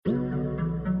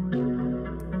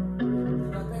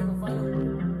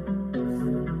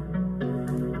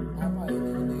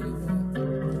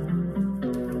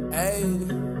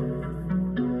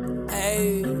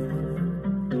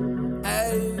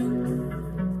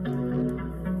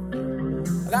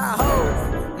Got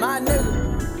hoes, my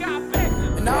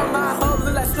nigga. And all my hoes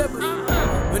look like strippers.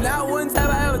 But not once have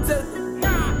I ever tipped them.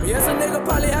 But yes, a nigga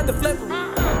probably had to flip them.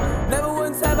 Never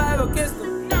once have I ever kissed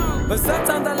them. But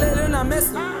sometimes I lit and I miss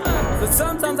them. But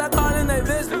sometimes I call and they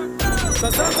visit.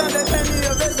 But sometimes they pay me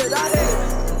a visit, I hit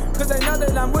it. Cause they know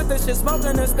that I'm with the shit,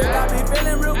 smoking the stick. I be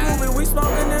feeling real groovy, we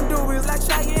smoking them doobies like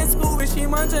Shaggy and Scooby. She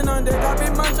munching on dick, I be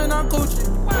munching on coochie.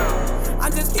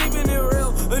 I'm just keeping it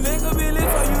real. A nigga be lit,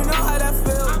 so you know how that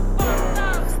feel.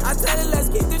 I tell her, let's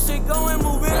keep this shit going,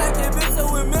 moving like a bitch,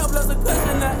 so with milk plus a cushion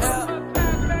in the air.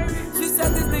 She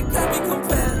said this thing can't be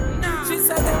compared. She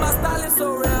said that my style is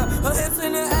so rare. Her hips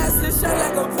and her ass is shaped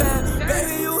like a pear.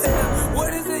 Baby, you here?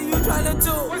 What is it you tryna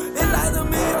do? It's either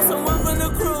me or someone from the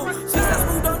crew. She said,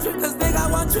 "Spook, don't trip, cause nigga,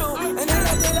 I want you." And then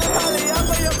I did that probably up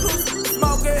for your crew.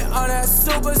 Smoking on that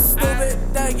super stupid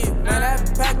thinking. Man,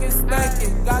 that pack is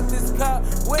stinking. Got this cup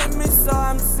with me, so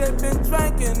I'm sipping,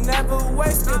 drinking. Never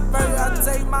wasting. First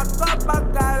I take my cup, I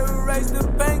gotta raise the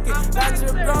banking. Got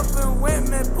your girlfriend with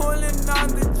me, pulling on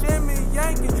the Jimmy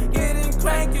Yankee. Getting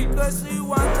cranky, cause she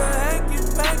want the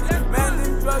hanky-panky. Man,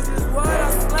 them drugs is what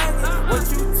I'm slanging. What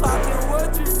you talking, what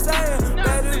you saying?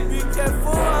 Better be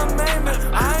careful, I'm aiming.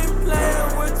 I ain't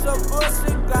playing with your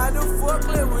bullshit. Got a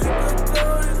forklift, we could do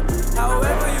this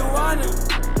however you want it.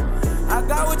 I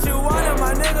got what you wanted,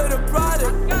 my nigga, the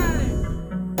product.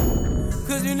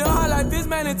 Cause you know how like this,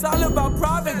 man, it's all about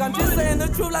profit. I'm just saying the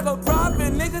truth like a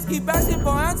prophet. Niggas keep asking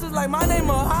for answers like my name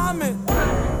Muhammad.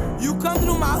 You come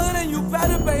through my hood and you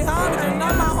better pay homage. And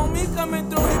now my homie coming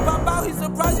through, he pop out, he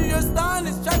surprised you, you're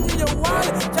astonished. Checking your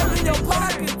wallet, checking your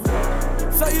pockets.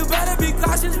 So you better be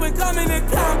cautious when coming to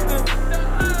Compton.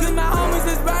 Cause my homies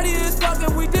is ready as fuck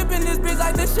and we dipping this bitch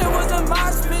like this shit was a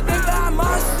mosh pit. Nigga, I'm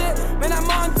on shit, man, I'm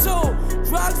on two.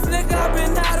 Drugs, nigga, I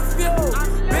been out of fuel.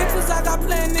 Bitches, I got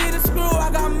plenty to screw.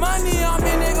 I got money on me,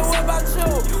 nigga, what about you?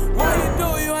 What you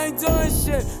do? You ain't doing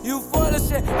shit. You full of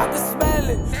shit, I can smell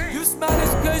it. You smell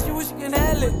this cause you wish you can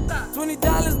handle it. $20,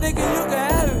 nigga, you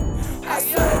can have it. I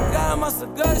swear to God, I'm on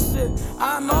some good shit.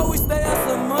 I'm always stay on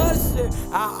some mud shit.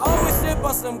 I always sip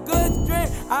on some good drink.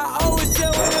 I always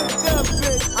chill with a good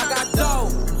bitch. I got dough,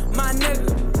 my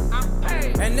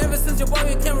nigga. And ever since your boy,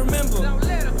 you can't remember.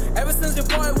 Ever since your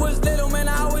boy was little, man,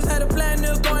 I always had a plan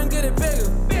to go and get it bigger.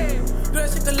 Do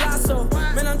that shit colossal.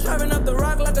 Man, I'm driving up the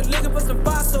rock like a nigga for some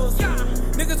fossils.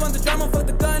 Niggas want the drama, fuck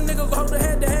the gun. Nigga go hold the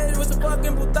head to head with some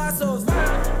fucking putazos.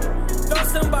 Throw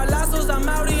some balazos, I'm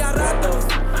out a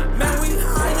ratos. Man, we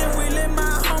high and we lit, my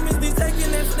homies be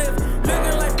taking them sniffs.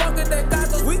 Looking like fucking they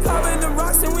gatos. We carving them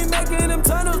rocks and we making them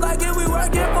tunnels like if we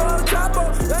working for a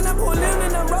chopper. Then I'm pulling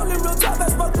and I'm rolling real tough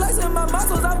as fuck, flexing my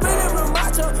muscles, I'm feeling real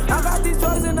macho. I got these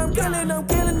drugs and I'm killing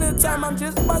the time. I'm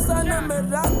just passando me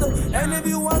rato. And if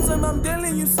you want some, I'm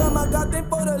dealing you some. I got them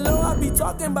for the low, I be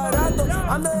talking barato.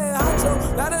 I'm the head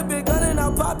honcho, got a big gun and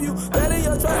I'll pop you. Better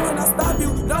your choice when I stop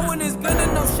you. No one is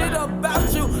gonna know shit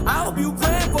about you. I hope you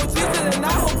praying for Jesus and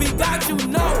I hope he got you,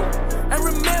 no. And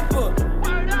remember,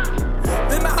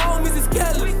 that my homies is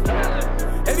killers.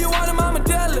 If you want them, I'm a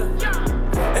dealer.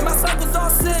 And my circles all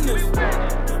sinners.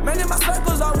 Man, in my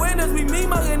circles all winners. We me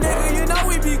mugging, nigga, you know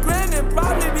we be grinning.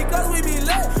 Probably because we be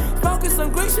lit. Smoking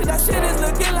some green shit, that shit is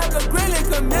looking like a grilling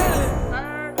chameleon.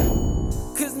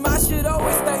 Cause my shit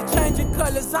always stay changing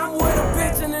colors. I'm with a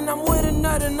bitch and then I'm with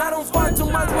another. And I don't fight too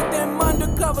much with them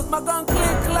undercovers. My gun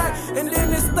click clack and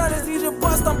then it stutters. Easy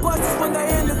bust on busters when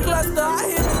they in the cluster. I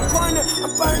hit the corner,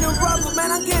 I'm burning rubber.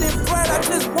 Man, I'm getting bread, I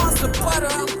just want some butter.